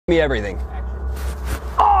Me everything.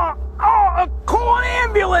 Call an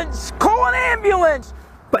ambulance! Call an ambulance!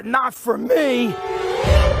 But not for me!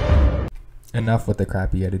 Enough with the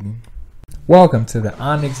crappy editing. Welcome to the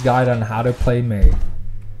Onyx guide on how to play Mei.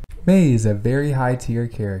 Mei is a very high tier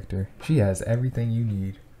character. She has everything you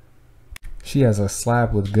need. She has a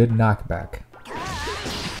slap with good knockback.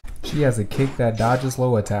 She has a kick that dodges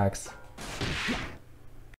low attacks.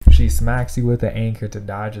 She smacks you with an anchor to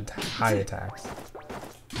dodge high attacks.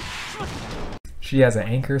 She has an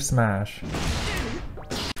anchor smash.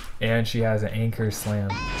 And she has an anchor slam.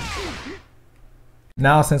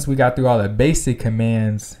 Now since we got through all the basic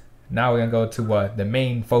commands, now we're gonna go to what the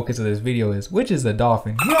main focus of this video is, which is the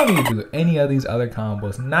dolphin. You don't need to do any of these other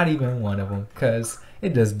combos, not even one of them, because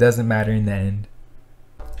it just doesn't matter in the end.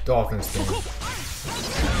 Dolphin spin.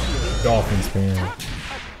 Dolphin spin.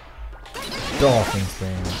 Dolphin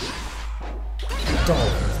spin.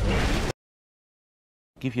 Dolphin spin.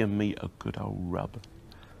 Give your meat a good old rub.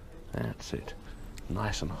 That's it.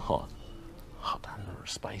 Nice and hot. Hot under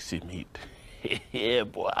spicy meat. Yeah,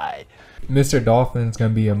 boy. Mr. Dolphin's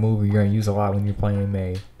gonna be a move you're gonna use a lot when you're playing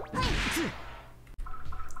Mei.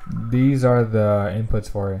 These are the inputs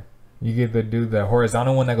for it. You can either do the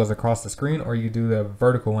horizontal one that goes across the screen, or you do the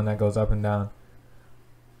vertical one that goes up and down.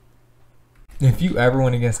 If you ever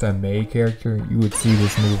went against a Mei character, you would see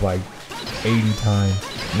this move like 80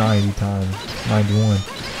 times, 90 times, 91,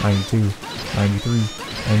 92, 93,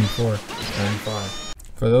 94, 95.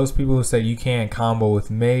 For those people who say you can't combo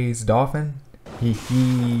with Mei's Dolphin,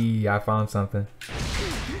 I found something.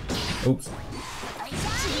 Oops.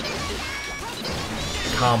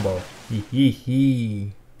 Combo.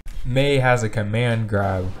 Mei has a command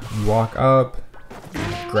grab. You walk up,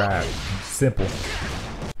 grab. Simple.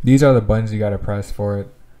 These are the buttons you gotta press for it.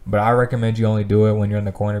 But I recommend you only do it when you're in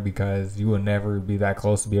the corner because you will never be that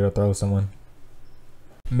close to be able to throw someone.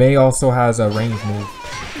 Mei also has a range move.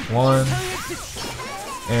 1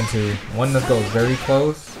 and 2. One that goes very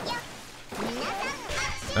close.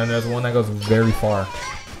 And there's one that goes very far.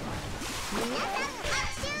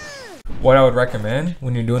 What I would recommend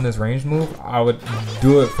when you're doing this range move, I would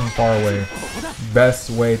do it from far away. Best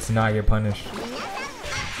way to not get punished.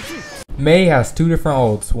 Mei has 2 different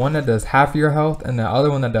ults, one that does half your health and the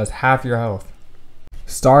other one that does half your health.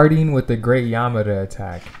 Starting with the Great Yamada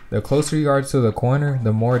attack. The closer you are to the corner,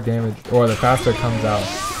 the more damage, or the faster it comes out.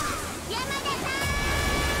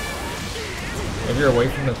 If you're away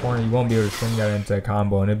from the corner, you won't be able to swing that into a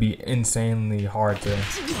combo, and it'd be insanely hard to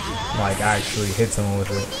like actually hit someone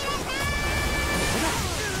with it.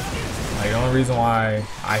 Like the only reason why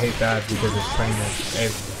I hate that is because it's training.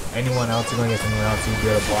 If anyone else is going against anyone else, you'd be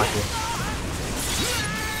able to block it.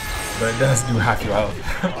 But it does do half your health.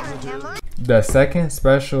 The second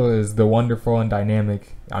special is the Wonderful and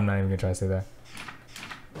Dynamic. I'm not even gonna try to say that.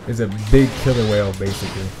 It's a big killer whale,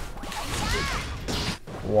 basically.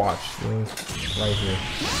 Watch this right here.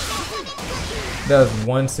 Does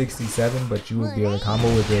 167, but you will be able to combo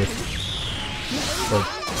with this for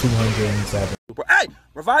 207. Hey,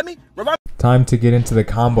 revive me! Revive me! Time to get into the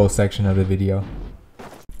combo section of the video.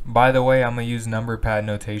 By the way, I'm gonna use number pad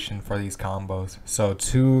notation for these combos. So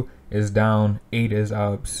 2 is down, 8 is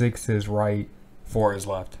up, 6 is right, 4 is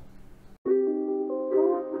left.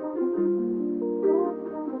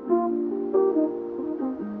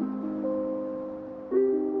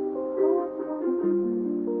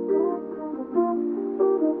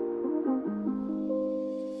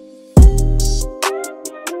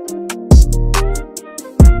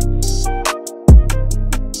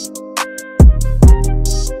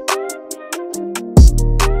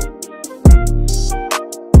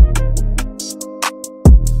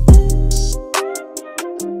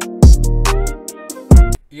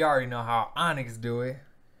 You already know how Onyx do it.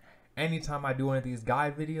 Anytime I do one of these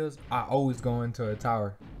guide videos, I always go into a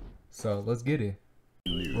tower. So let's get it.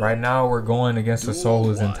 Right now we're going against the soul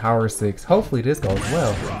who's in tower 6. Hopefully this goes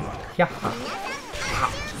well. Yeah.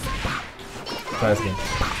 Try this again.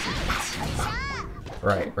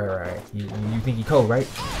 Right. You think you cold, right?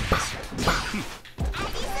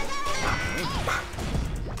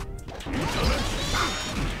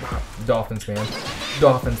 Dolphin spam.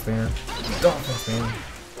 Dolphin spam. Dolphin spam.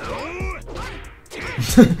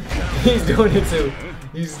 He's doing it too.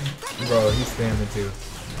 He's spamming too.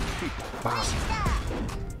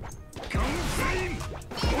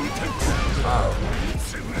 Wow.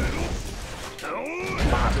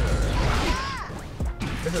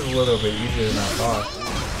 This is a little bit easier than I thought.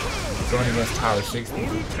 Going against Tower 60.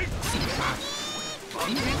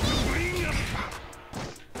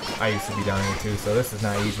 I used to be down here too, so this is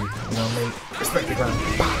not easy. You know, mate. Respect the ground.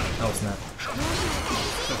 No, it's not.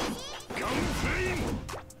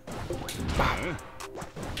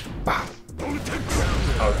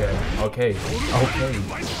 Okay.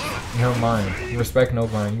 Never mind. Respect no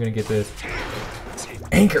blind. You're gonna get this.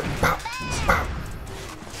 Anchor. Bop.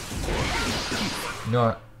 You know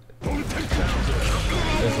what?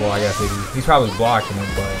 That's what I guess it is. He's probably blocking him,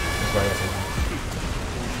 but that's what I guess it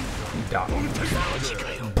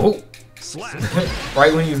is. Boom.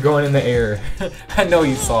 Right when he's going in the air. I know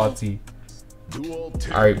he's salty.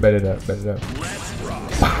 Alright, bet it up.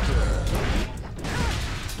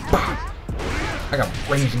 Bop. I got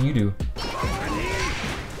range than you do.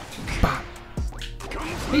 Bop.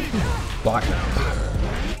 Block.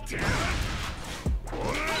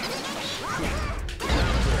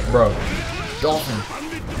 Bro. Dolphin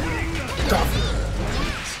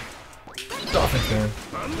fan.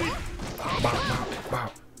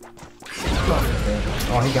 Bop. Dolphin fan.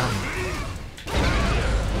 Oh, he got me.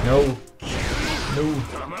 No.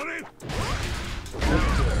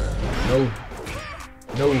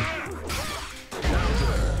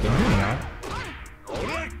 Get me now.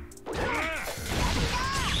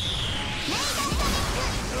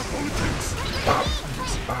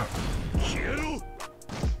 Bop.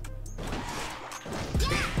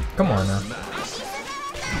 Come on now.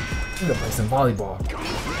 You gotta play some volleyball.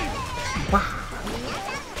 Wow.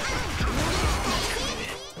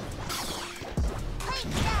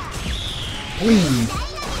 Please.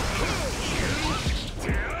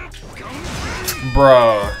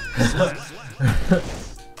 Bro.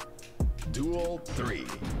 Duel 3.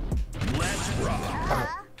 Let's rock.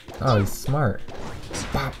 Oh, he's smart.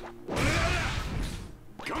 Bop.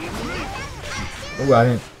 Oh, I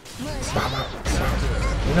didn't. Bop.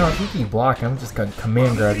 You know, if you keep blocking, I'm just gonna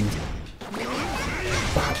command grab you.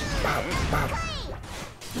 Bop.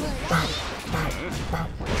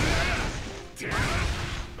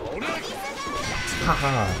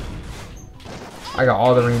 Haha. I got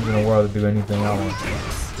all the range in the world to do anything I want.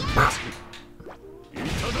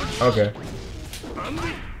 Okay.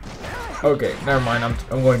 Okay, never mind. I'm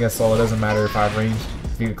going against solo. It doesn't matter if I have range.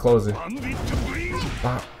 If you can close it.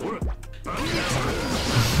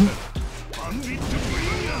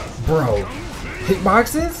 Bro.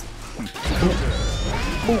 Hitboxes?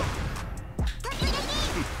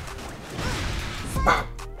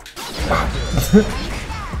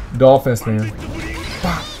 Dolphins, man.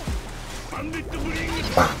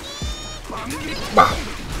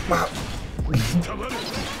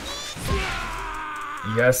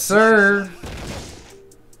 Yes, sir.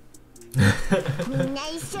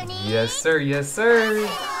 Yes, sir.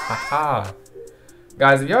 Haha.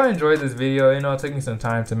 Guys, if y'all enjoyed this video, you know, it took me some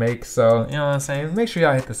time to make, so, you know what I'm saying, make sure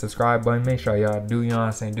y'all hit the subscribe button, make sure y'all do, you know what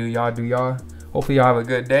I'm saying, do y'all. Hopefully y'all have a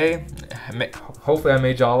good day. Hopefully I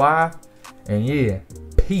made y'all laugh, and yeah,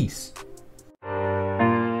 peace.